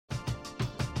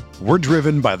We're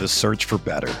driven by the search for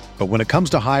better. But when it comes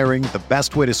to hiring, the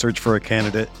best way to search for a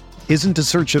candidate isn't to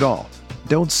search at all.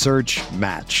 Don't search,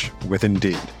 match with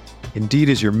Indeed. Indeed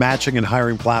is your matching and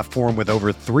hiring platform with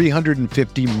over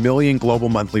 350 million global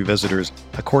monthly visitors,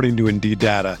 according to Indeed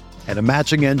data, and a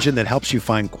matching engine that helps you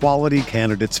find quality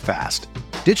candidates fast.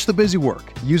 Ditch the busy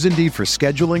work. Use Indeed for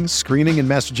scheduling, screening, and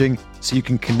messaging so you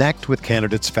can connect with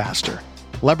candidates faster.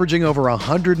 Leveraging over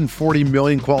 140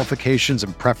 million qualifications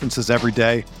and preferences every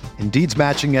day, Indeed's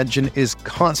matching engine is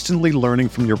constantly learning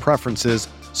from your preferences,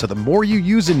 so the more you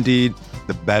use Indeed,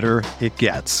 the better it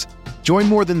gets. Join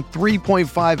more than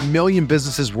 3.5 million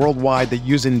businesses worldwide that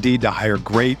use Indeed to hire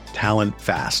great talent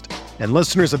fast. And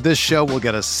listeners of this show will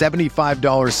get a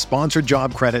 $75 sponsored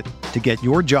job credit to get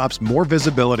your jobs more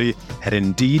visibility at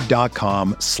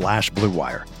Indeed.com/Blue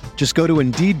Wire. Just go to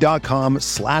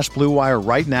Indeed.com/Blue Wire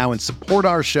right now and support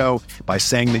our show by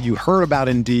saying that you heard about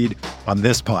Indeed on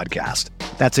this podcast.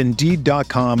 That's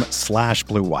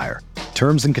Indeed.com/Blue Wire.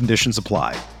 Terms and conditions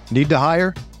apply. Need to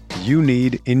hire? You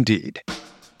need Indeed.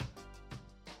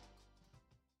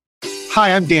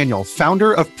 Hi, I'm Daniel,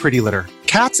 founder of Pretty Litter.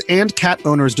 Cats and cat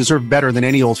owners deserve better than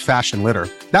any old-fashioned litter.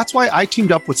 That's why I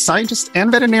teamed up with scientists and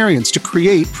veterinarians to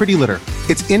create Pretty Litter.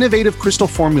 Its innovative crystal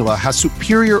formula has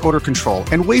superior odor control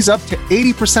and weighs up to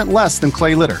 80% less than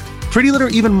clay litter. Pretty Litter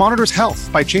even monitors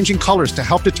health by changing colors to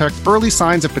help detect early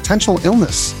signs of potential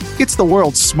illness. It's the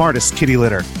world's smartest kitty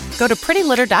litter. Go to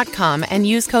prettylitter.com and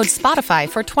use code SPOTIFY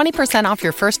for 20% off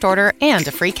your first order and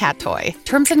a free cat toy.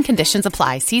 Terms and conditions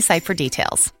apply. See site for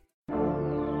details.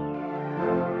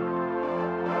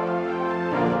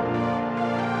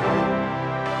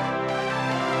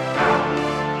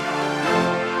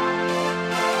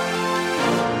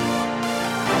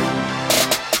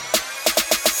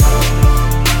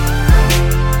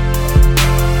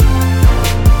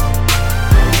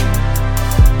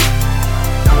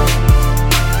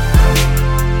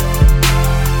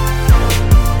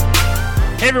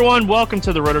 Hey everyone, welcome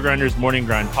to the RotoGrinders Morning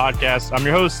Grind Podcast. I'm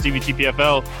your host, Stevie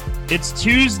TPFL. It's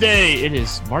Tuesday. It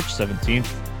is March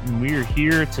 17th, and we are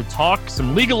here to talk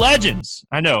some League of Legends.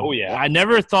 I know. Oh, yeah. I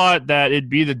never thought that it'd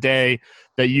be the day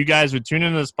that you guys would tune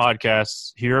into this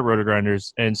podcast here at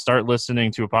RotoGrinders and start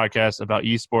listening to a podcast about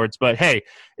esports. But hey,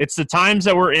 it's the times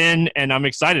that we're in, and I'm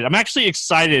excited. I'm actually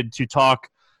excited to talk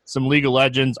some League of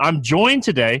Legends. I'm joined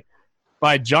today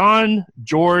by John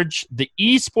George, the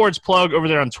esports plug over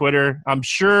there on Twitter. I'm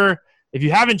sure if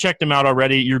you haven't checked him out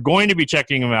already, you're going to be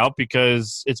checking him out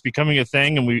because it's becoming a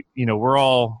thing, and we're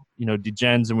all,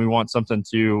 degens, and we want something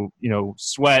to,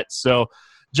 sweat. So,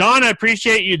 John, I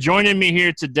appreciate you joining me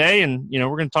here today, and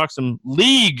we're going to talk some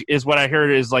League is what I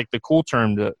heard is like the cool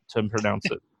term to pronounce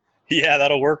it. Yeah,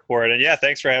 that'll work for it. And yeah,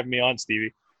 thanks for having me on,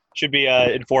 Stevie. Should be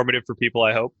informative for people,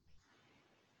 I hope.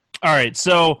 All right,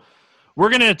 so we're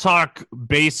going to talk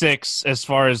basics as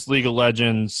far as League of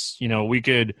Legends.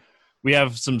 We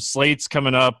have some slates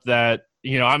coming up that,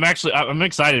 I'm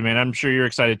excited, man. I'm sure you're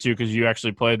excited too, because you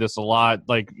actually played this a lot.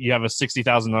 Like, you have a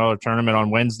 $60,000 tournament on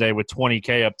Wednesday with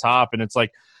 $20K up top. And it's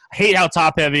like, I hate how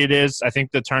top heavy it is. I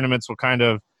think the tournaments will kind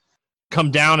of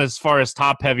come down as far as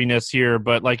top heaviness here.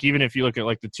 But like, even if you look at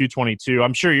like the 222,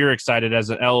 I'm sure you're excited as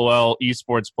an LOL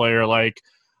esports player. Like,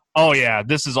 oh yeah,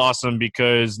 this is awesome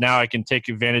because now I can take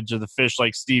advantage of the fish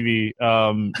like Stevie,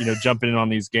 jumping in on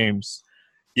these games.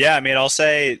 Yeah, I mean, I'll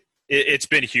say it's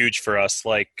been huge for us.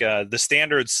 Like the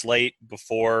standard slate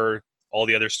before all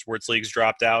the other sports leagues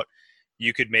dropped out,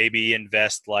 you could maybe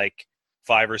invest like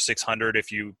 $500 or $600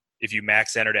 if you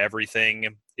max entered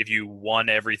everything. If you won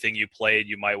everything you played,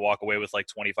 you might walk away with like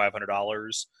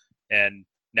 $2,500. And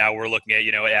now we're looking at,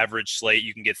 average slate.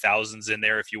 You can get thousands in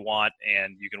there if you want,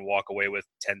 and you can walk away with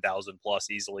 10,000 plus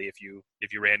easily if you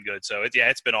ran good. So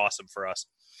it's been awesome for us.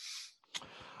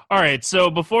 All right. So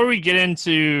before we get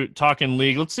into talking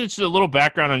League, let's get a little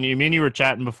background on you. Me and you were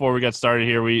chatting before we got started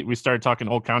here. We started talking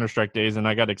old Counter-Strike days, and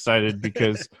I got excited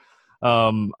because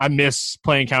I miss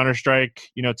playing Counter-Strike,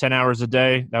 10 hours a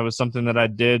day. That was something that I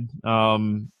did,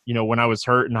 when I was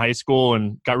hurt in high school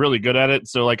and got really good at it.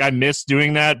 So like, I miss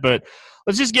doing that, but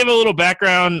let's just give a little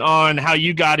background on how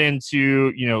you got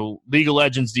into, League of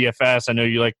Legends DFS. I know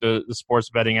you like the sports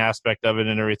betting aspect of it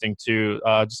and everything too.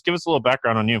 Just give us a little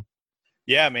background on you.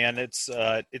 Yeah, man, it's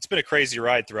been a crazy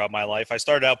ride throughout my life. I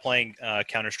started out playing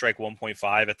Counter-Strike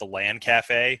 1.5 at the LAN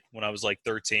Cafe when I was like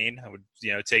 13. I would,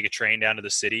 take a train down to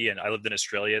the city, and I lived in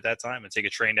Australia at that time, and take a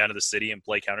train down to the city and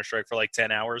play Counter-Strike for like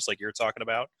 10 hours like you're talking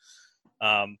about.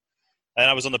 And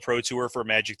I was on the Pro Tour for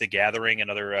Magic the Gathering,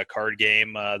 another card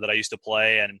game that I used to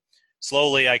play, and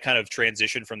slowly I kind of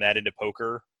transitioned from that into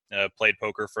poker. Played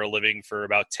poker for a living for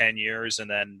about 10 years, and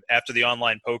then after the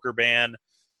online poker ban,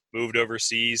 moved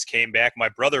overseas, came back. My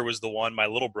brother was the one, my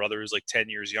little brother, who's like 10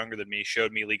 years younger than me,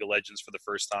 showed me League of Legends for the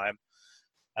first time.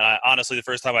 Honestly, the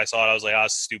first time I saw it, I was like,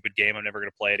 it's a stupid game. I'm never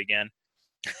going to play it again.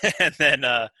 And then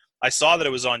I saw that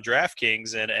it was on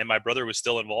DraftKings, and my brother was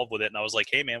still involved with it. And I was like,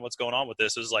 hey, man, what's going on with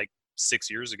this? It was like 6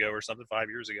 years ago or something, 5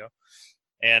 years ago.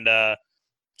 And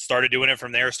started doing it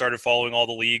from there, started following all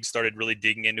the leagues, started really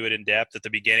digging into it in depth. At the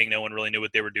beginning, no one really knew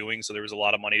what they were doing, so there was a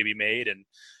lot of money to be made. And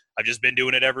I've just been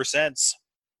doing it ever since.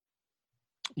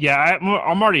 Yeah,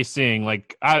 I'm already seeing,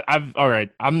 like, all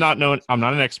right, I'm not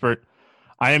an expert.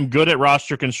 I am good at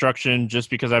roster construction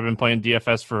just because I've been playing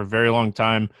DFS for a very long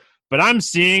time. But I'm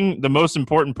seeing the most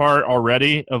important part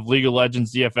already of League of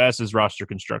Legends DFS is roster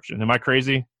construction. Am I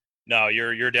crazy? No,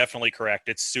 you're definitely correct.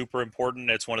 It's super important.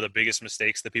 It's one of the biggest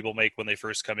mistakes that people make when they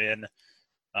first come in,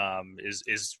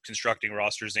 is constructing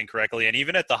rosters incorrectly. And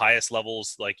even at the highest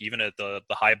levels, like even at the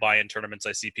high buy-in tournaments,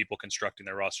 I see people constructing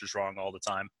their rosters wrong all the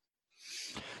time.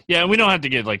 Yeah, and we don't have to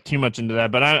get like too much into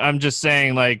that, but I'm just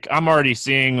saying, like, I'm already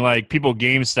seeing like people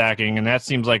game stacking, and that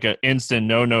seems like an instant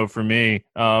no for me.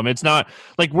 It's not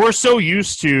like we're so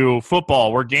used to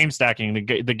football, we're game stacking.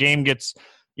 The game gets,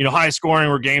 high scoring,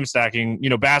 we're game stacking.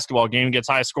 Basketball game gets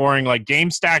high scoring. Like, game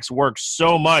stacks work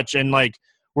so much, and like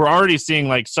we're already seeing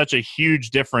like such a huge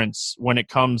difference when it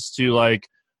comes to like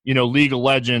League of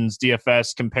Legends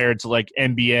DFS compared to like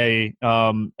NBA,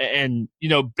 and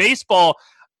baseball.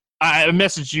 I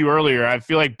messaged you earlier. I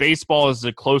feel like baseball is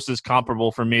the closest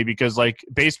comparable for me because like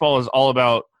baseball is all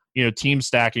about, team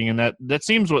stacking, and that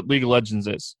seems what League of Legends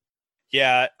is.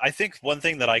 Yeah, I think one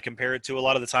thing that I compare it to a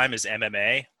lot of the time is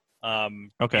MMA.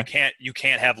 Okay. You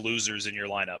can't have losers in your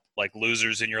lineup. Like,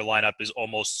 losers in your lineup is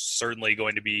almost certainly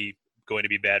going to be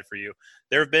bad for you.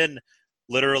 There have been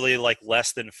literally like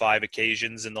less than 5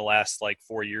 occasions in the last like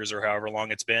 4 years or however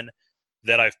long it's been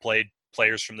that I've played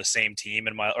players from the same team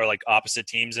or like opposite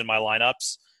teams in my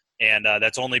lineups. And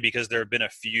that's only because there have been a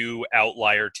few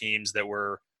outlier teams that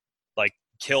were like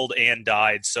killed and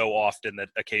died so often that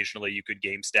occasionally you could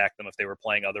game stack them if they were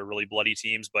playing other really bloody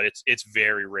teams, but it's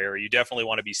very rare. You definitely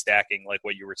want to be stacking like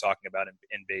what you were talking about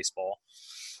in baseball.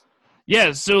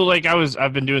 Yeah, so like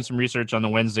I've been doing some research on the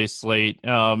Wednesday slate,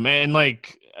 and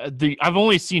like I've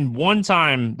only seen one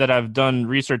time that I've done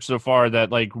research so far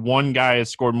that like one guy has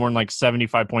scored more than like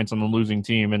 75 points on the losing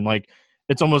team, and like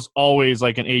it's almost always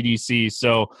like an ADC.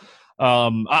 So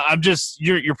I'm just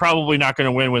you're probably not going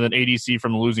to win with an ADC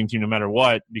from the losing team no matter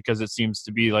what, because it seems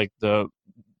to be like the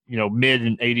mid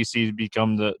and ADC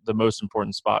become the most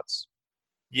important spots.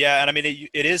 Yeah, and I mean,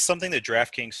 it is something that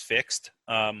DraftKings fixed.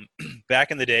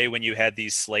 Back in the day when you had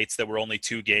these slates that were only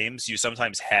 2 games, you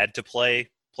sometimes had to play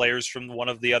players from one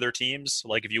of the other teams.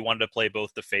 Like, if you wanted to play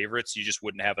both the favorites, you just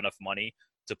wouldn't have enough money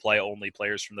to play only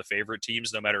players from the favorite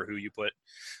teams, no matter who you put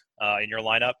in your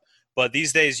lineup. But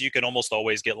these days, you can almost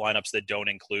always get lineups that don't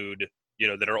include,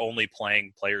 that are only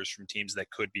playing players from teams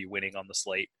that could be winning on the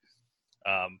slate.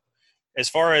 As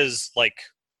far as, like,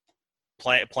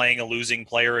 playing a losing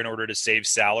player in order to save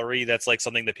salary, that's like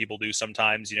something that people do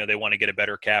sometimes. They want to get a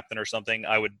better captain or something.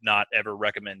 I would not ever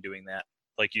recommend doing that.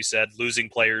 Like you said, losing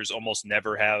players almost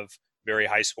never have very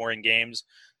high scoring games.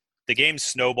 The game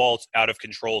snowballs out of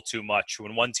control too much.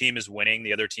 When one team is winning,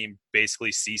 the other team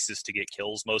basically ceases to get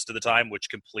kills most of the time, which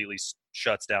completely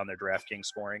shuts down their DraftKings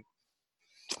scoring.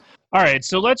 All right,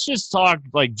 so let's just talk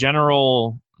like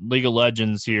general League of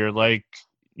Legends here. Like,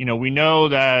 we know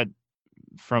that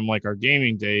from like our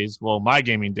gaming days, well, my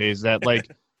gaming days, that like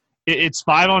it's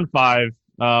 5-on-5,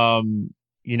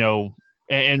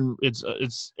 and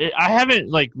I haven't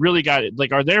like really got it.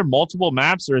 Like, are there multiple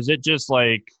maps, or is it just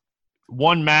like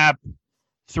one map,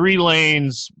 3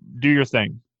 lanes, do your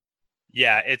thing?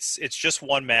 Yeah, it's just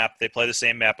one map. They play the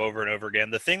same map over and over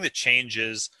again. The thing that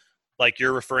changes, like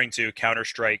you're referring to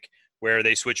Counter-Strike, where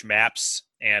they switch maps,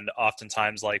 and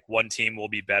oftentimes like one team will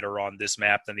be better on this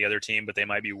map than the other team, but they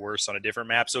might be worse on a different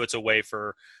map. So it's a way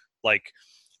for like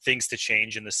things to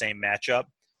change in the same matchup.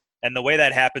 And the way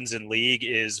that happens in League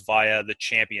is via the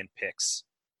champion picks.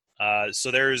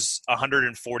 So there's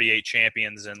 148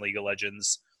 champions in League of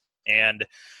Legends, and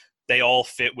they all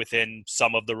fit within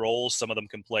some of the roles. Some of them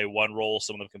can play 1 role,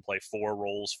 some of them can play 4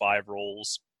 roles, 5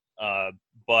 roles.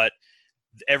 But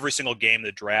every single game,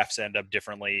 the drafts end up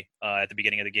differently at the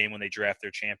beginning of the game when they draft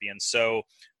their champions. So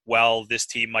while this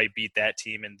team might beat that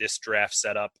team in this draft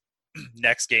setup,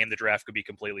 next game the draft could be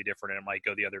completely different and it might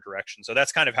go the other direction. So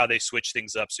that's kind of how they switch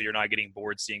things up, so you're not getting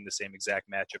bored seeing the same exact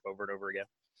matchup over and over again.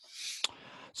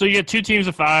 So you get 2 teams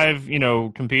of 5,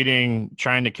 competing,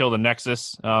 trying to kill the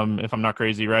Nexus, if I'm not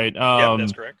crazy, right? Yeah,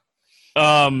 that's correct.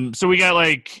 So we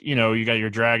got you got your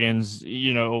dragons,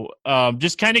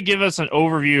 just kind of give us an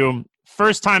overview.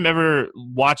 First time ever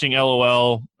watching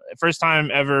LOL, first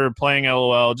time ever playing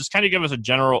LOL. Just kind of give us a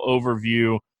general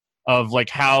overview of like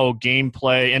how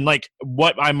gameplay and like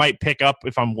what I might pick up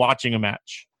if I'm watching a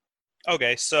match.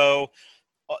 Okay, so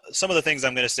some of the things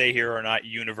I'm going to say here are not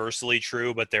universally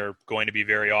true, but they're going to be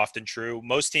very often true.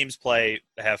 Most teams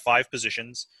have 5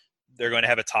 positions. They're going to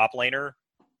have a top laner.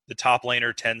 The top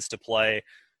laner tends to play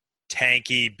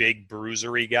tanky, big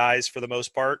bruisery guys for the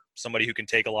most part, somebody who can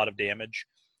take a lot of damage.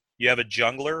 You have a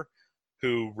jungler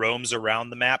who roams around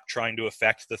the map trying to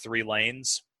affect the 3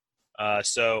 lanes.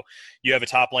 So you have a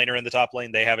top laner in the top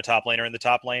lane. They have a top laner in the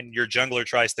top lane. Your jungler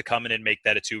tries to come in and make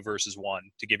that a 2 versus 1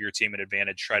 to give your team an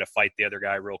advantage, try to fight the other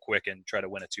guy real quick and try to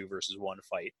win a 2 versus 1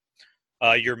 fight.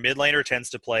 Your mid laner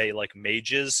tends to play like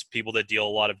mages, people that deal a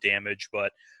lot of damage,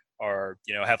 but are,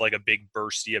 have like a big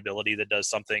bursty ability that does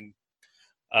something.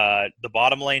 The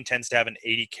bottom lane tends to have an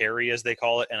AD carry, as they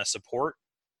call it, and a support.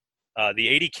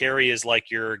 The AD carry is like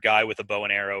your guy with a bow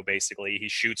and arrow, basically. He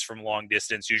shoots from long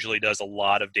distance, usually does a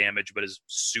lot of damage, but is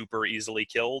super easily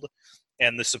killed.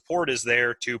 And the support is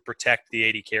there to protect the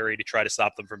AD carry to try to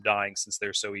stop them from dying since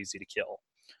they're so easy to kill.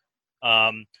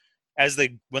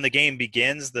 When the game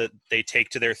begins, they take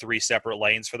to their 3 separate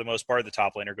lanes for the most part. The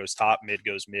top laner goes top, mid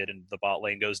goes mid, and the bot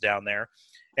lane goes down there.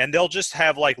 And they'll just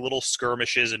have like little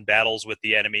skirmishes and battles with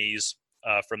the enemies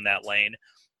from that lane.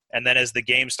 And then as the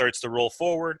game starts to roll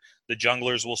forward, the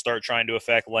junglers will start trying to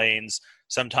affect lanes.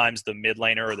 Sometimes the mid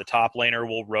laner or the top laner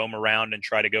will roam around and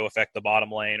try to go affect the bottom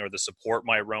lane, or the support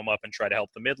might roam up and try to help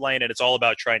the mid lane. And it's all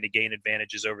about trying to gain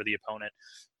advantages over the opponent,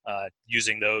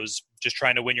 using those, just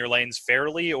trying to win your lanes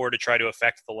fairly or to try to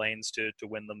affect the lanes to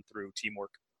win them through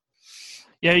teamwork.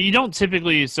 Yeah, you don't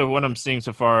typically – so what I'm seeing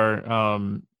so far,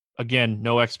 again,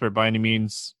 no expert by any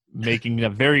means, making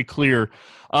that very clear.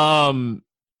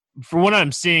 For what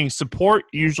I'm seeing, support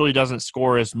usually doesn't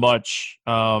score as much.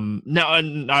 Now,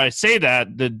 and I say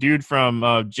that the dude from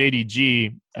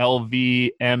JDG,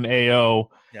 LVMAO,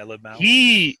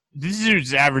 this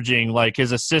dude's averaging, like,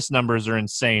 his assist numbers are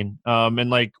insane. And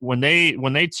like when they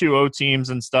 2-0 teams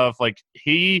and stuff, like,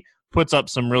 he puts up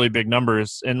some really big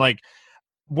numbers. And like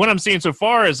what I'm seeing so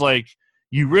far is like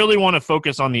you really want to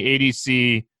focus on the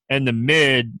ADC and the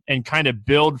mid and kind of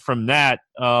build from that,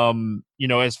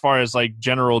 as far as like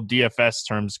general DFS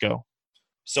terms go.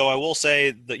 So I will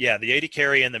say that, the AD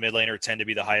carry and the mid laner tend to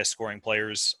be the highest scoring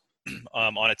players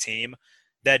on a team.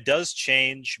 That does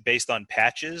change based on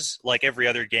patches. Like every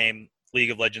other game,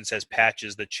 League of Legends has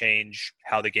patches that change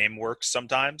how the game works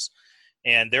sometimes.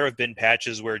 And there have been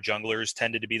patches where junglers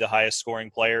tended to be the highest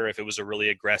scoring player. If it was a really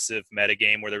aggressive meta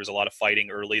game where there was a lot of fighting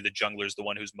early, the jungler is the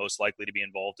one who's most likely to be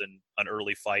involved in an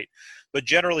early fight. But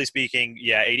generally speaking,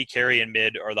 AD carry and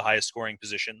mid are the highest scoring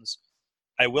positions.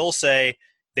 I will say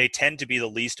they tend to be the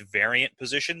least variant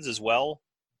positions as well.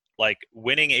 Like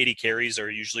winning AD carries are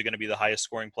usually going to be the highest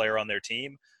scoring player on their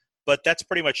team. But that's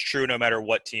pretty much true no matter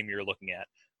what team you're looking at.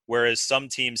 Whereas some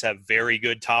teams have very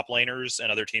good top laners and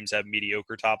other teams have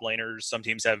mediocre top laners. Some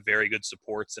teams have very good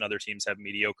supports and other teams have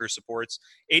mediocre supports.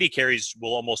 AD carries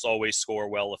will almost always score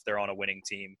well if they're on a winning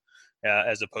team,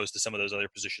 as opposed to some of those other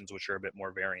positions which are a bit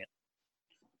more variant.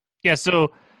 Yeah,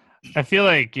 so I feel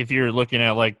like if you're looking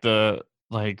at like the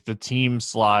team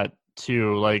slot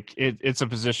too, like it's a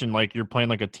position like you're playing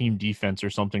like a team defense or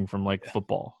something from like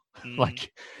football.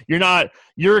 Like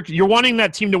you're wanting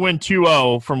that team to win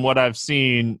 2-0 from what I've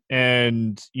seen,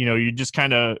 and you just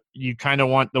kind of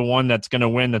want the one that's going to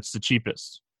win that's the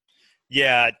cheapest.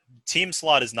 Yeah, team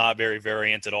slot is not very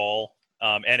variant at all,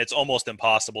 and it's almost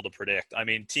impossible to predict. I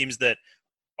mean, teams that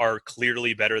are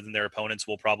clearly better than their opponents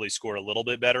will probably score a little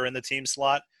bit better in the team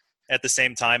slot. At the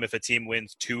same time, if a team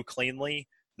wins too cleanly,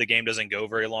 the game doesn't go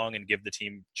very long and give the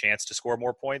team a chance to score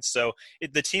more points. So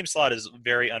the team slot is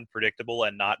very unpredictable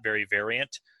and not very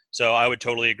variant. So I would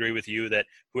totally agree with you that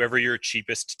whoever your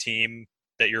cheapest team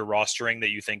that you're rostering that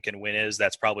you think can win is,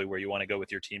 that's probably where you want to go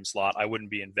with your team slot. I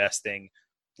wouldn't be investing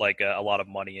like a lot of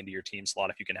money into your team slot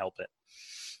if you can help it.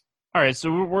 All right,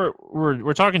 so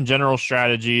we're talking general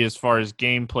strategy as far as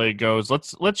gameplay goes.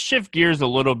 Let's shift gears a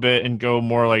little bit and go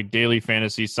more like daily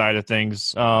fantasy side of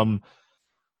things.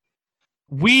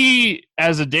 We,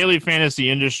 as a daily fantasy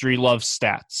industry, love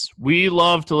stats. We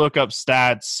love to look up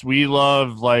stats. We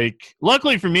love, like,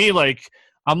 luckily for me, like,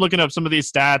 I'm looking up some of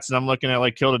these stats and I'm looking at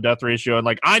like kill to death ratio and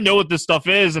like I know what this stuff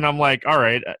is and I'm like, all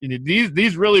right,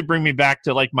 these really bring me back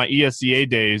to like my ESCA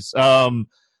days.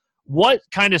 What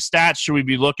kind of stats should we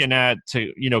be looking at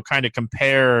to, kind of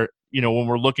compare, when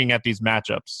we're looking at these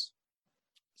matchups?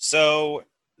 So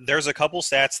there's a couple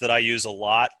stats that I use a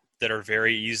lot that are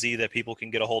very easy that people can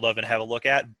get a hold of and have a look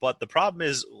at. But the problem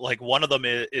is, like, one of them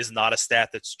is not a stat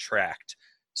that's tracked.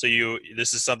 So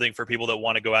this is something for people that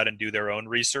want to go out and do their own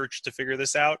research to figure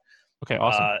this out. Okay,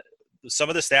 awesome. Some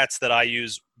of the stats that I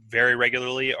use very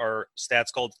regularly are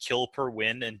stats called kill per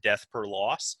win and death per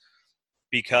loss,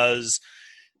 because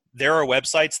there are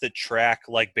websites that track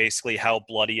like basically how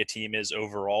bloody a team is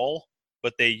overall,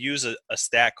 but they use a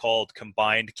stat called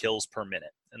combined kills per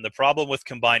minute. And the problem with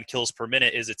combined kills per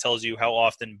minute is it tells you how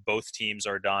often both teams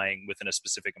are dying within a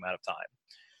specific amount of time.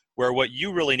 Where what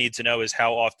you really need to know is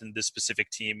how often this specific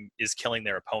team is killing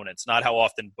their opponents, not how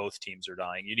often both teams are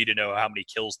dying. You need to know how many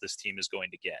kills this team is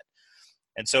going to get.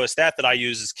 And so a stat that I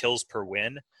use is kills per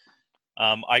win.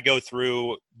 I go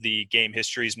through the game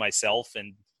histories myself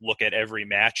and look at every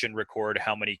match and record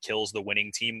how many kills the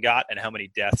winning team got and how many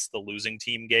deaths the losing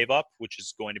team gave up, which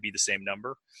is going to be the same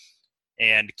number,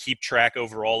 and keep track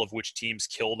overall of which teams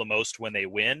kill the most when they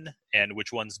win and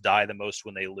which ones die the most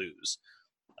when they lose.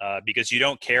 Because you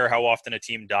don't care how often a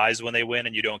team dies when they win,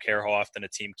 and you don't care how often a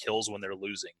team kills when they're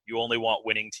losing. You only want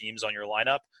winning teams on your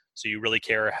lineup, so you really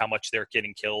care how much they're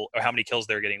getting killed or how many kills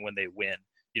they're getting when they win.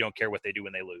 You don't care what they do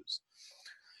when they lose.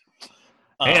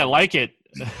 Hey, I like it.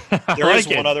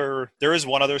 There is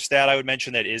one other stat I would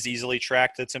mention that is easily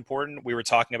tracked that's important. We were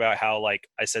talking about how, like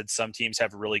I said, some teams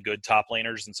have really good top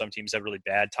laners and some teams have really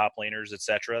bad top laners,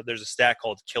 etc. There's a stat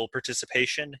called kill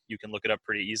participation. You can look it up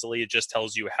pretty easily. It just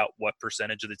tells you what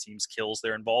percentage of the team's kills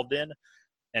they're involved in.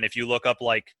 And if you look up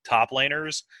like top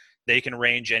laners, they can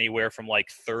range anywhere from like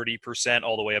 30%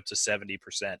 all the way up to 70%,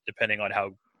 depending on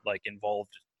how like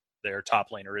involved their top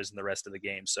laner is in the rest of the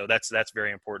game. So that's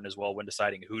very important as well when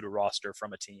deciding who to roster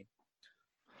from a team.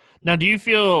 Now, do you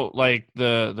feel like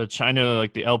the China,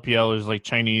 like the LPL is like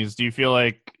Chinese, do you feel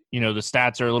like, the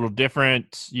stats are a little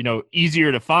different,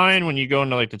 easier to find when you go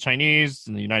into like the Chinese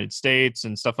and the United States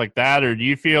and stuff like that? Or do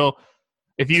you feel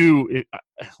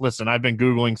listen, I've been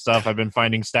Googling stuff, I've been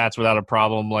finding stats without a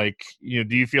problem. Like,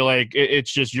 do you feel like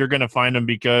it's just, you're going to find them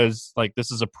because like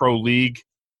this is a pro league?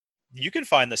 You can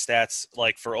find the stats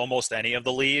like for almost any of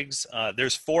the leagues.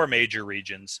 There's 4 major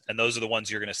regions, and those are the ones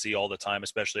you're going to see all the time,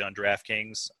 especially on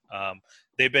DraftKings.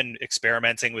 They've been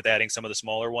experimenting with adding some of the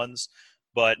smaller ones,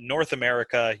 but North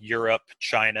America, Europe,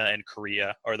 China, and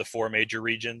Korea are the 4 major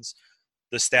regions.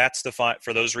 The stats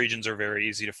for those regions are very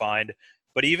easy to find,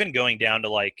 but even going down to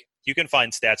like, you can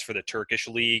find stats for the Turkish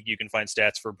league, you can find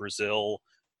stats for Brazil,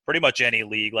 pretty much any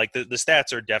league. Like the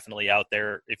stats are definitely out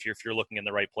there if you're looking in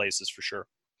the right places for sure.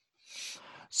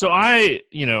 So I,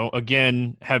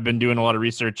 again, have been doing a lot of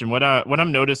research, and what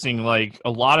I'm noticing, like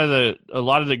a lot of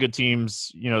the good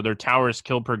teams, their towers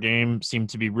kill per game seem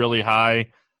to be really high.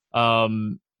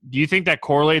 Do you think that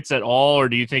correlates at all, or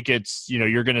do you think it's,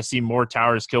 you're going to see more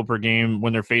towers kill per game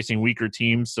when they're facing weaker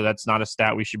teams? So that's not a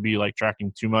stat we should be like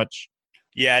tracking too much.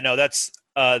 Yeah, no, that's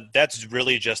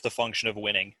really just a function of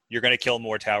winning. You're going to kill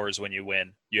more towers when you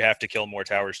win. You have to kill more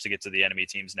towers to get to the enemy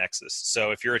team's nexus.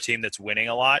 So if you're a team that's winning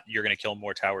a lot, you're going to kill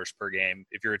more towers per game.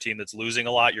 If you're a team that's losing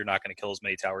a lot, you're not going to kill as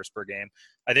many towers per game.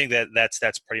 I think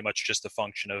that's pretty much just a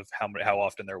function of how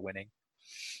often they're winning.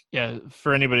 Yeah,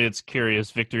 for anybody that's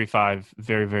curious, Victory 5,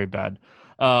 very, very bad.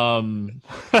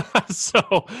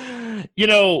 So,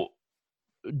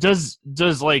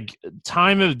 does like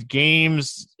time of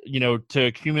games, to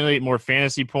accumulate more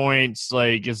fantasy points,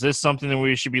 like, is this something that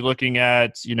we should be looking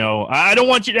at? I don't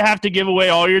want you to have to give away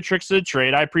all your tricks of the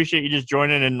trade. I appreciate you just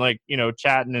joining and like,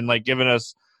 chatting and like giving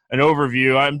us an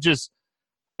overview. I'm just,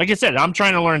 like I said, I'm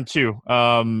trying to learn too.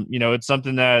 It's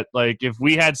something that, like, if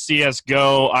we had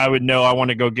CSGO, I would know I want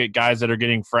to go get guys that are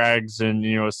getting frags and,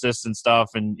 assists and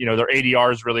stuff. And, their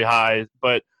ADR is really high,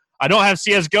 but I don't have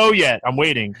CSGO yet. I'm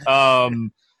waiting.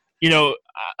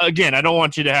 Again, I don't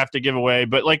want you to have to give away,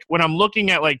 but like when I'm looking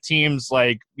at like teams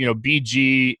like,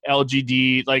 BG,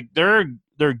 LGD, like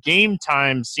their game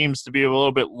time seems to be a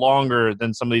little bit longer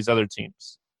than some of these other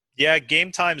teams. Yeah,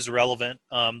 game time's relevant.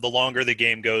 The longer the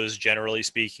game goes, generally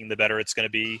speaking, the better it's going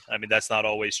to be. I mean, that's not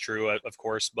always true, of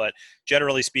course, but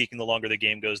generally speaking, the longer the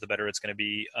game goes, the better it's going to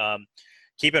be.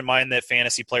 Keep in mind that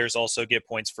fantasy players also get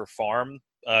points for farm,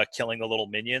 killing the little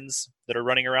minions that are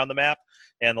running around the map.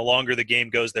 And the longer the game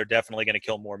goes, they're definitely going to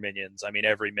kill more minions. I mean,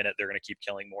 every minute they're going to keep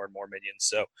killing more and more minions.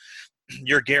 So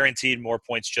you're guaranteed more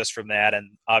points just from that.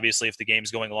 And obviously, if the game's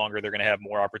going longer, they're going to have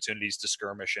more opportunities to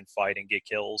skirmish and fight and get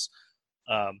kills.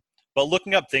 But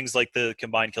looking up things like the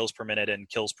combined kills per minute and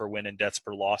kills per win and deaths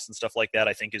per loss and stuff like that,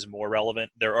 I think is more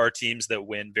relevant. There are teams that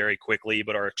win very quickly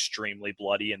but are extremely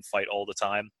bloody and fight all the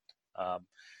time.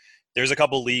 There's a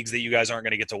couple leagues that you guys aren't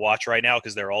going to get to watch right now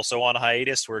because they're also on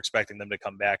hiatus. We're expecting them to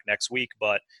come back next week,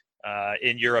 but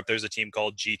In Europe, there's a team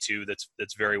called G2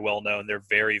 that's very well known. They're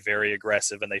very, very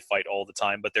aggressive and they fight all the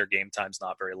time, but their game time's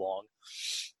not very long.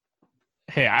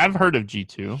 Hey, I've heard of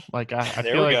G2. Like I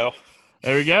There feel we like go.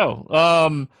 there we go.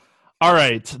 All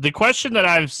right. The question that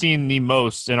I've seen the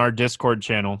most in our Discord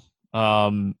channel,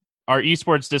 our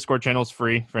esports Discord channel is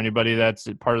free for anybody that's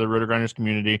part of the RotoGrinders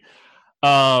community,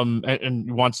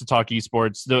 and wants to talk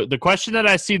esports. The question that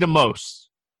I see the most.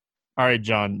 All right,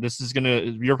 John,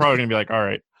 you're probably gonna be like, all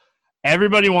right.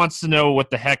 Everybody wants to know what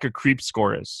the heck a creep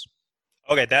score is.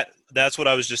 Okay, that's what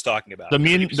I was just talking about. The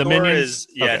minions is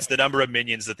okay. It's the number of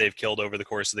minions that they've killed over the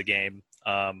course of the game.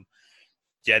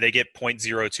 They get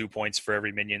 0.02 points for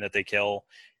every minion that they kill.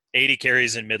 80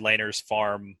 carries and mid laners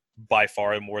farm by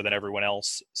far more than everyone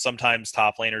else. Sometimes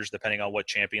top laners, depending on what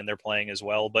champion they're playing as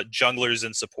well. But junglers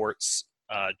and supports,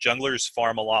 junglers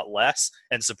farm a lot less,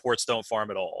 and supports don't farm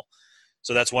at all.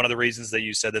 So that's one of the reasons that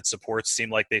you said that supports seem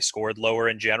like they scored lower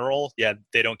in general. Yeah,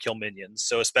 they don't kill minions.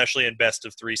 So especially in best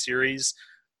of 3 series,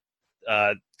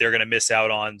 they're going to miss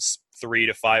out on 300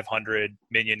 to 500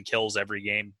 minion kills every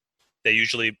game.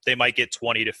 They might get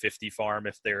 20 to 50 farm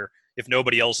if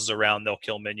nobody else is around. They'll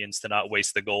kill minions to not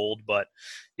waste the gold. But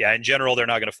yeah, in general, they're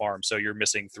not going to farm. So you're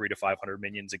missing 300 to 500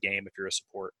 minions a game if you're a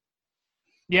support.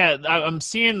 Yeah, I'm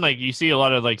seeing you see a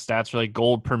lot of stats for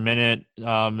gold per minute.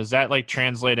 Does that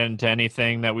translate into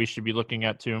anything that we should be looking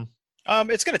at too?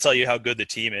 It's going to tell you how good the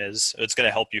team is. It's going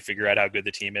to help you figure out how good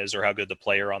the team is or how good the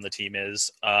player on the team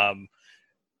is. A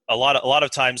lot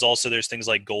of times also there's things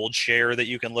like gold share that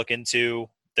you can look into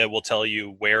that will tell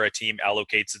you where a team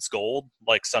allocates its gold.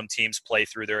 Like some teams play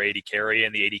through their 80 carry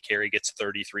and the 80 carry gets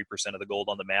 33% of the gold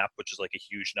on the map, which is a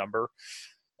huge number.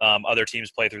 Other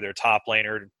teams play through their top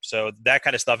laner. So that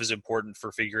kind of stuff is important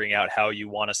for figuring out how you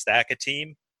want to stack a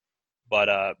team,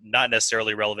 but not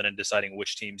necessarily relevant in deciding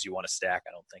which teams you want to stack,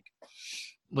 I don't think.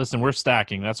 Listen, we're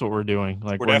stacking. That's what we're doing.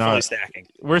 We're definitely stacking.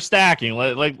 We're stacking.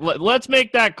 Let's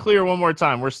make that clear one more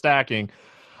time. We're stacking.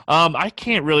 I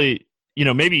can't really,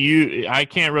 I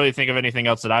can't really think of anything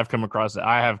else that I've come across that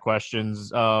I have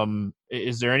questions.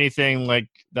 Is there anything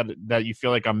that you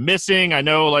feel like I'm missing? I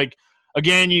know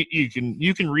again,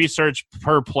 you can research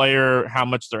per player how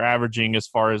much they're averaging as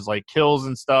far as kills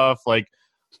and stuff,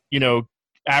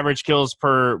 average kills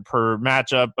per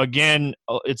matchup. Again,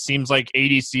 it seems like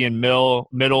ADC and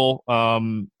middle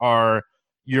are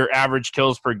your average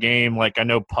kills per game. I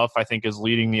know Puff, I think, is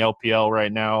leading the LPL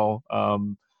right now.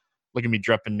 Look at me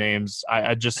dropping names.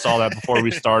 I just saw that before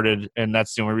we started, and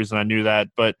that's the only reason I knew that.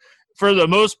 But for the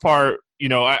most part,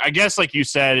 I guess like you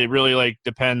said, it really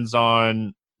depends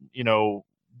on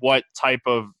what type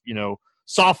of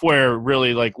software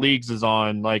really Leagues is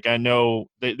on. I know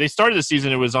they started the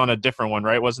season, it was on a different one,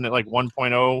 right? Wasn't it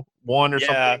 1.01 or something?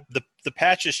 Yeah, the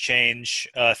patches change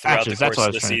throughout the course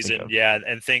of the season. Yeah,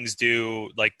 and things do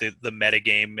the meta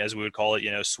game, as we would call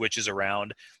it, switches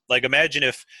around. Imagine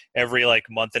if every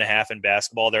month and a half in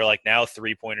basketball they're now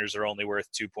 3-pointers are only worth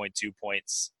 2.2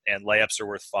 points and layups are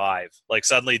worth 5.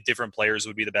 Suddenly different players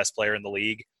would be the best player in the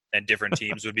league and different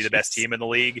teams would be the best team in the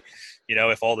league.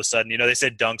 If all of a sudden, they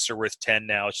said dunks are worth 10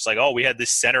 now. It's just we had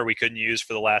this center we couldn't use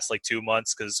for the last 2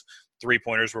 months because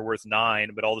 3-pointers were worth 9,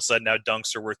 but all of a sudden now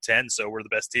dunks are worth 10, so we're the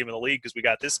best team in the league because we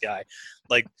got this guy.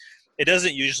 It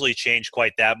doesn't usually change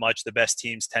quite that much. The best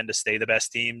teams tend to stay the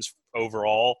best teams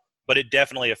overall, but it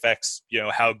definitely affects,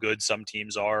 how good some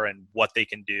teams are and what they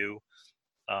can do.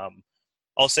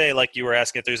 I'll say, you were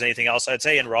asking if there's anything else, I'd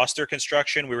say in roster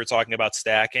construction, we were talking about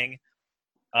stacking.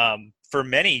 For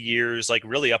many years,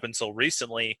 really up until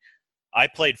recently, I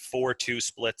played 4-2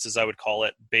 splits, as I would call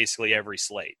it, basically every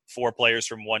slate. 4 players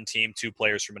from one team, 2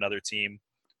 players from another team.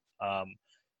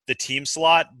 The team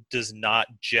slot does not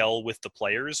gel with the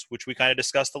players, which we kind of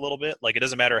discussed a little bit. It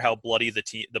doesn't matter how bloody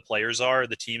the players are,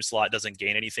 the team slot doesn't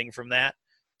gain anything from that.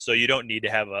 So you don't need to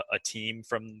have a team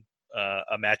from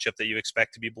a matchup that you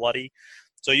expect to be bloody.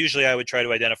 So usually I would try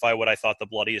to identify what I thought the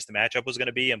bloodiest matchup was going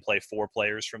to be and play 4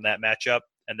 players from that matchup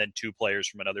and then 2 players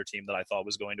from another team that I thought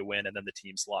was going to win and then the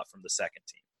team slot from the second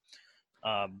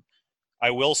team. I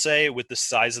will say with the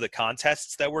size of the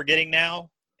contests that we're getting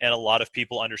now and a lot of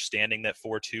people understanding that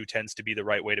 4-2 tends to be the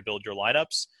right way to build your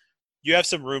lineups, you have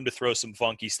some room to throw some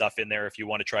funky stuff in there if you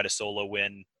want to try to solo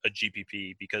win a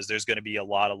GPP because there's going to be a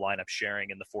lot of lineup sharing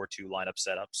in the 4-2 lineup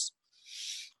setups.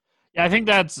 Yeah, I think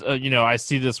that's, I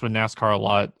see this with NASCAR a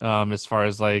lot as far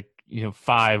as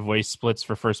 5 waste splits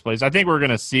for first place. I think we're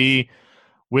going to see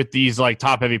with these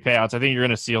top heavy payouts, I think you're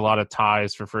going to see a lot of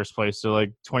ties for first place. So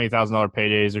 $20,000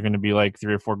 paydays are going to be $3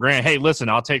 or $4 grand. Hey, listen,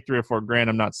 I'll take $3 or $4 grand.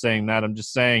 I'm not saying that. I'm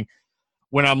just saying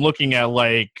when I'm looking at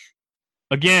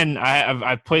again,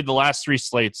 I've played the last 3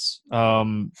 slates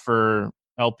for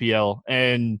LPL.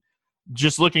 And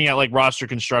just looking at like roster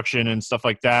construction and stuff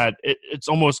like that, it's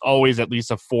almost always at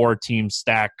least a 4-team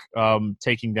stack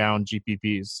taking down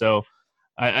GPPs. So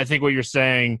I think what you're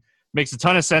saying makes a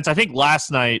ton of sense. I think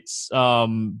last night's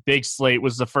big slate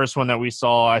was the first one that we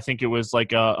saw. I think it was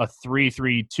like a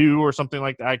 3-3-2 or something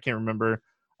like that. I can't remember.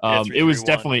 It was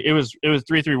definitely it was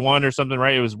 3-3-1 or something,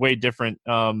 right? It was way different,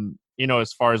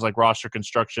 as far as like roster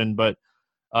construction. But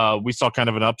we saw kind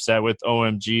of an upset with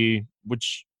OMG,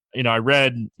 which I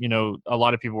read. A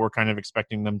lot of people were kind of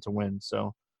expecting them to win.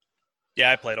 So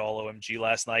yeah, I played all OMG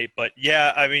last night, but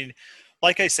yeah, I mean,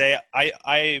 like I say,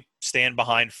 I stand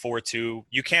behind 4-2.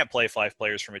 You can't play 5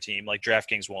 players from a team. Like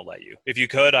DraftKings won't let you. If you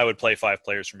could, I would play 5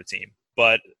 players from a team.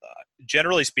 But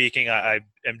generally speaking, I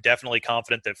am definitely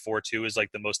confident that 4-2 is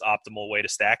like the most optimal way to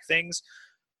stack things.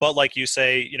 But like you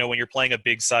say, when you're playing a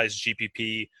big size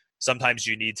GPP, sometimes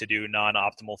you need to do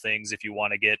non-optimal things if you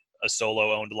want to get a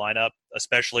solo-owned lineup,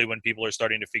 especially when people are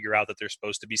starting to figure out that they're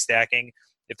supposed to be stacking.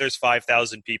 If there's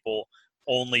 5,000 people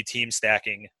only team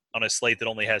stacking on a slate that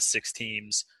only has 6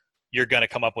 teams, you're going to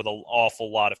come up with an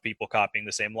awful lot of people copying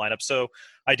the same lineup. So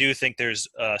I do think there's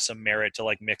some merit to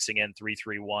like mixing in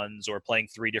 3-3-1s or playing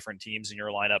 3 different teams in your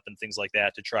lineup and things like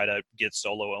that to try to get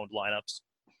solo-owned lineups.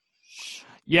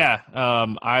 Yeah,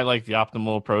 I like the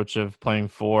optimal approach of playing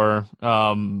 4.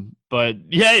 But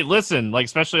yeah, listen, like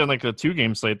especially on like the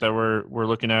 2-game slate that we're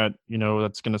looking at,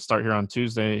 that's going to start here on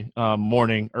Tuesday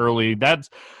morning early.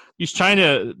 He's trying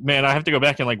to, man, I have to go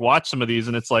back and like watch some of these,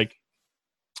 and it's like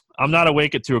I'm not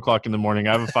awake at 2:00 in the morning.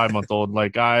 I have a 5-month-old.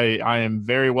 Like I am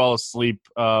very well asleep.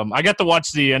 I got to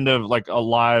watch the end of like the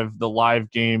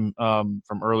live game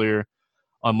from earlier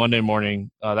on Monday morning.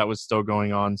 That was still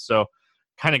going on. So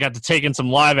kind of got to take in some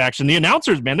live action. The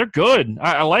announcers, man, they're good.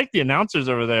 I like the announcers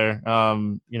over there.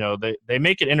 They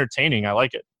make it entertaining. I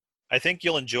like it. I think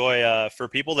you'll enjoy, for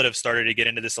people that have started to get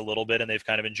into this a little bit and they've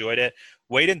kind of enjoyed it,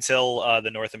 wait until the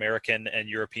North American and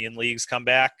European leagues come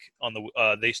back.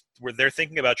 They're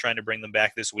thinking about trying to bring them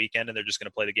back this weekend, and they're just going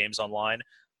to play the games online.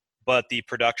 But the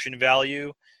production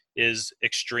value is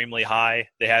extremely high.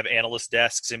 They have analyst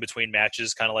desks in between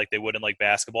matches, kind of like they would in like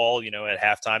basketball. At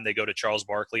halftime, they go to Charles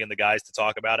Barkley and the guys to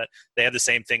talk about it. They have the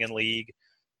same thing in league.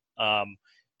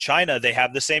 China, they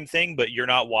have the same thing, but you're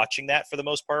not watching that for the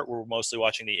most part. We're mostly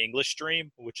watching the English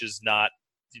stream, which is not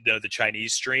the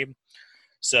Chinese stream.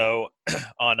 So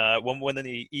when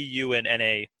the EU and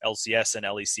NA, LCS and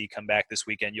LEC come back this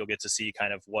weekend, you'll get to see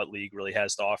kind of what league really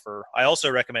has to offer. I also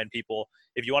recommend people,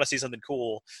 if you want to see something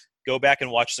cool, go back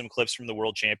and watch some clips from the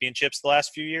World Championships the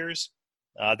last few years.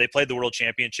 They played the World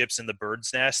Championships in the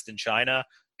Bird's Nest in China,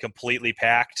 completely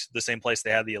packed, the same place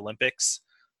they had the Olympics.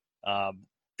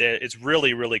 It's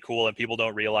really, really cool, and people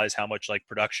don't realize how much like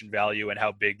production value and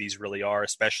how big these really are,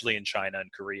 especially in China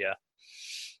and Korea.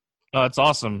 Oh, it's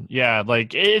awesome. Yeah,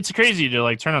 like it's crazy to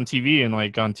like turn on TV and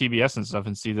like on TBS and stuff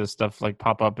and see this stuff like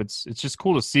pop up. It's just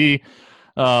cool to see.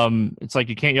 It's like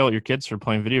you can't yell at your kids for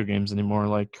playing video games anymore.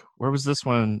 Like, where was this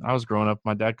when I was growing up?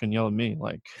 My dad couldn't yell at me.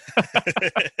 Like,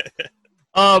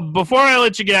 before I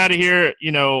let you get out of here,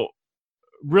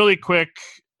 really quick,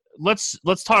 let's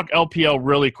talk LPL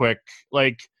really quick.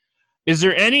 Like, is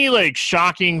there any like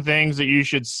shocking things that you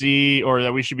should see or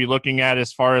that we should be looking at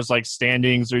as far as like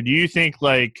standings, or do you think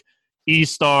like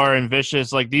E-Star and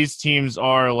Vicious, like these teams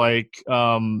are like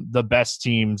the best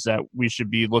teams that we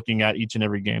should be looking at each and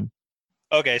every game?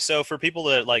 Okay, so for people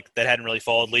that hadn't really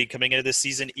followed League coming into this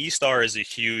season, E-Star is a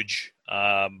huge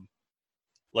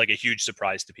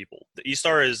surprise to people. The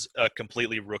E-Star is a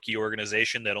completely rookie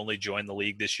organization that only joined the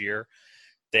league this year.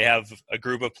 They have a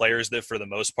group of players that, for the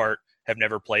most part, have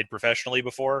never played professionally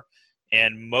before,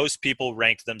 and most people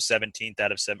ranked them 17th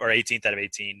out of 7 or 18th out of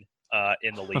 18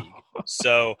 in the league.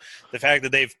 So the fact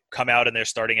that they've come out and they're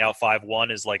starting out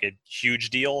 5-1 is like a huge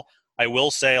deal. I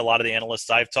will say a lot of the analysts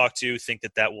I've talked to think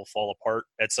that will fall apart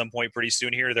at some point pretty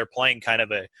soon here. They're playing kind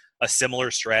of a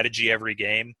similar strategy every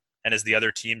game, and as the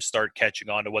other teams start catching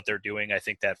on to what they're doing, I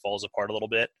think that falls apart a little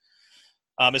bit.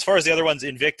 As far as the other ones,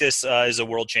 Invictus is a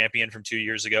world champion from 2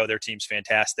 years ago. Their team's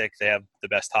fantastic. They have the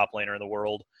best top laner in the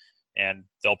world, and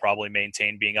they'll probably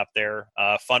maintain being up there.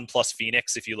 Fun plus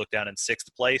Phoenix, if you look down in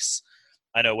 6th place.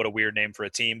 I know, what a weird name for a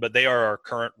team, but they are our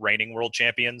current reigning world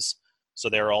champions, so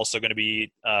they're also going to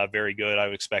be very good. I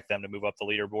would expect them to move up the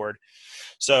leaderboard.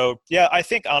 So, yeah, I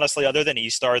think, honestly, other than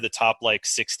E-Star, the top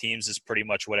 6 teams is pretty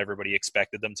much what everybody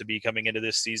expected them to be coming into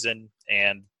this season,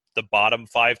 and the bottom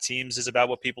 5 teams is about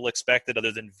what people expected,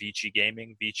 other than Vici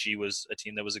Gaming. Vici was a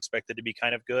team that was expected to be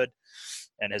kind of good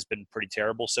and has been pretty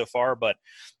terrible so far. But,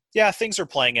 yeah, things are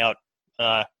playing out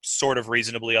sort of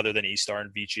reasonably, other than E-Star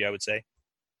and Vici, I would say.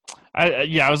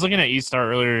 I was looking at eStar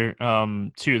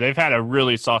earlier too. They've had a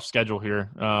really soft schedule here.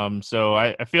 So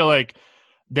I feel like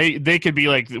they could be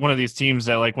like one of these teams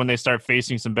that, like, when they start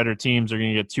facing some better teams, they're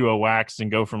going to get 2-0 waxed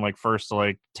and go from like first to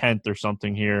like 10th or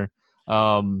something here,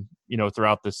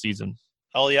 throughout this season.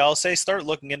 Oh, yeah, I'll say start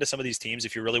looking into some of these teams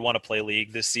if you really want to play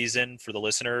League this season. For the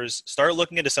listeners, start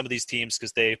looking into some of these teams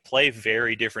because they play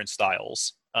very different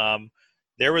styles.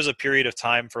 There was a period of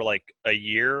time for like a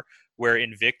year where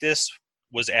Invictus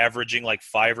was averaging like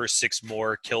 5 or 6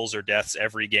 more kills or deaths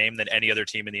every game than any other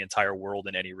team in the entire world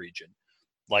in any region.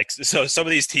 Like, so some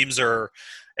of these teams are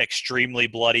extremely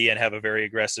bloody and have a very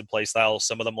aggressive play style.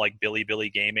 Some of them, like Billy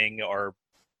Gaming, are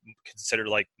considered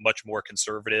like much more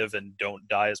conservative and don't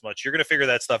die as much. You're going to figure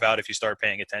that stuff out if you start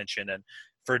paying attention. And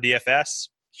for DFS,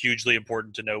 hugely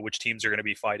important to know which teams are going to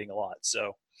be fighting a lot.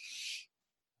 So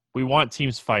we want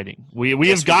teams fighting. We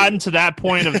have gotten to that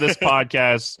point of this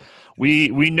podcast. We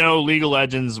know League of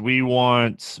Legends. We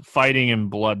want fighting and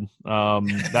blood.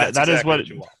 That is what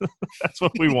you want. That's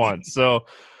what we want. So,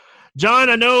 John,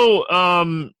 I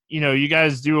know you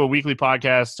guys do a weekly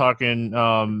podcast talking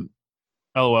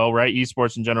LOL, right?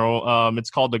 Esports in general. It's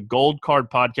called the Gold Card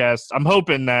Podcast. I'm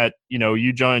hoping that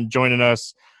you joining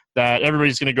us, that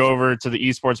everybody's going to go over to the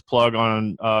Esports Plug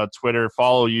on Twitter,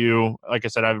 follow you. Like I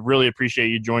said, I really appreciate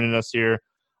you joining us here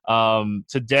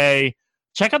today.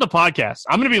 Check out the podcast.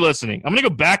 I'm going to be listening. I'm going to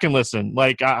go back and listen.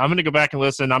 I'm going to go back and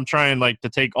listen. I'm trying to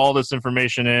take all this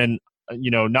information in.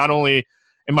 Not only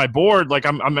am I bored,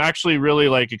 I'm actually really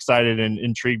excited and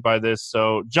intrigued by this.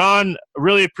 So, John,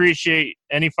 really appreciate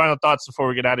any final thoughts before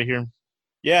we get out of here.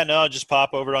 Yeah, no, just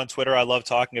pop over on Twitter. I love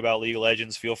talking about League of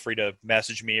Legends. Feel free to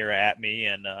message me or at me.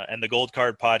 And the Gold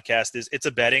Card Podcast it's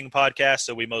a betting podcast,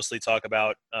 so we mostly talk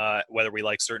about whether we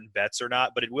like certain bets or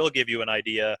not. But it will give you an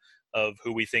idea of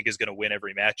who we think is going to win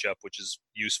every matchup, which is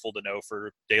useful to know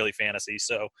for daily fantasy.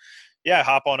 So, yeah,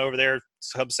 hop on over there,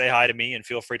 come say hi to me, and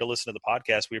feel free to listen to the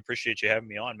podcast. We appreciate you having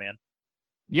me on, man.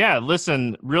 Yeah,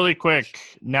 listen, really quick,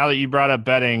 now that you brought up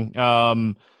betting,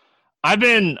 I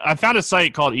found a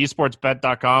site called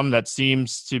esportsbet.com that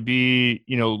seems to be,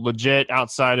 legit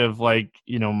outside of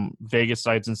Vegas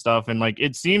sites and stuff. And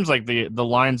it seems like the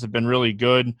lines have been really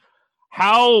good.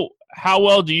 How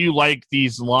well do you like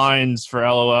these lines for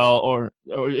LOL, or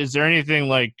is there anything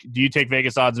do you take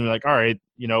Vegas odds and be like, all right,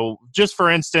 just for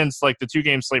instance, the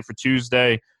 2-game slate for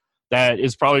Tuesday, that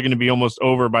is probably going to be almost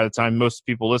over by the time most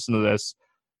people listen to this.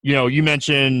 You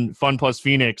mentioned Fun Plus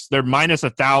Phoenix. They're minus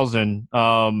 1,000,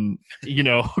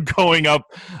 going up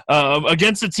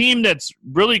against a team that's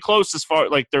really close as far,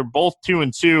 they're both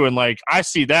 2-2. And I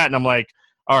see that and I'm like,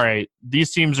 all right,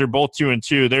 these teams are both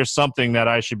 2-2. There's something that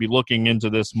I should be looking into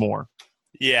this more.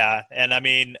 Yeah. And I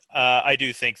mean, I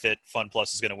do think that Fun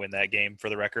Plus is going to win that game, for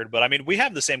the record. But I mean, we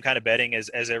have the same kind of betting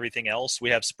as everything else. We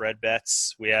have spread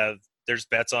bets. There's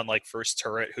bets on first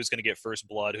turret, who's going to get first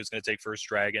blood, who's going to take first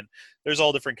dragon. There's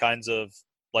all different kinds of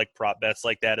prop bets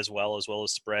like that, as well as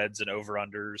spreads and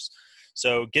over-unders.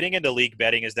 So getting into league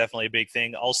betting is definitely a big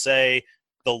thing. I'll say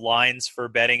the lines for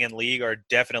betting in league are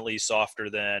definitely softer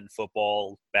than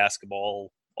football,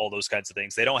 basketball, all those kinds of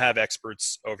things. They don't have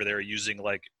experts over there using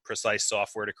precise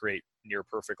software to create near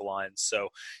perfect lines. So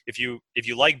if you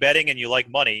like betting and you like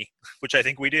money, which I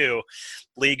think we do,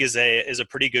 league is a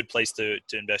pretty good place to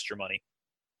invest your money.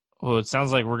 Well, it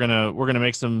sounds like we're gonna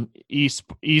make some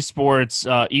esports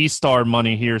eStar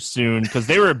money here soon, because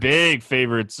they were big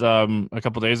favorites a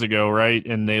couple days ago, right?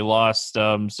 And they lost.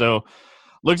 So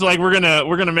looks like we're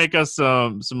gonna make us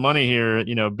some money here,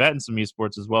 betting some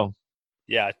esports as well.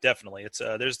 Yeah, definitely. It's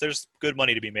there's good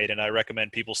money to be made, and I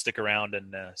recommend people stick around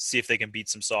and see if they can beat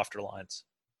some softer lines.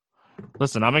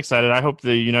 Listen, I'm excited. I hope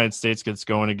the United States gets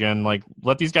going again.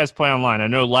 Let these guys play online. I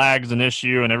know lag's an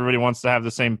issue, and everybody wants to have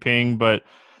the same ping, but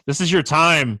this is your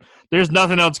time. There's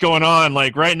nothing else going on.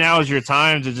 Right now is your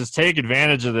time to just take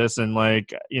advantage of this and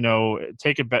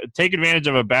take advantage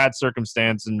of a bad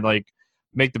circumstance and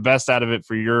make the best out of it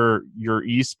for your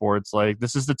esports.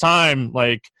 This is the time.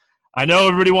 I know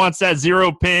everybody wants that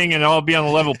 0 ping and all be on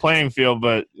the level playing field,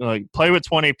 but play with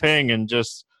 20 ping and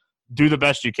just do the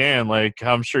best you can.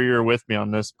 I'm sure you're with me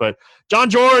on this. But John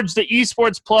George, the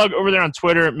Esports Plug over there on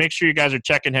Twitter, make sure you guys are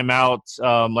checking him out.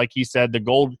 Like he said, the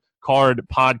Gold Card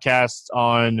Podcast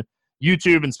on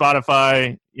YouTube and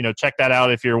Spotify. Check that out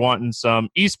if you're wanting some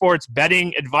esports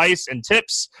betting advice and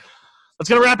tips. That's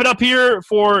going to wrap it up here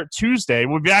for Tuesday.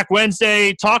 We'll be back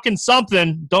Wednesday talking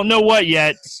something. Don't know what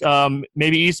yet.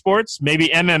 Maybe esports, maybe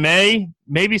MMA,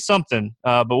 maybe something.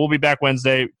 But we'll be back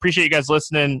Wednesday. Appreciate you guys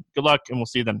listening. Good luck, and we'll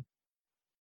see you then.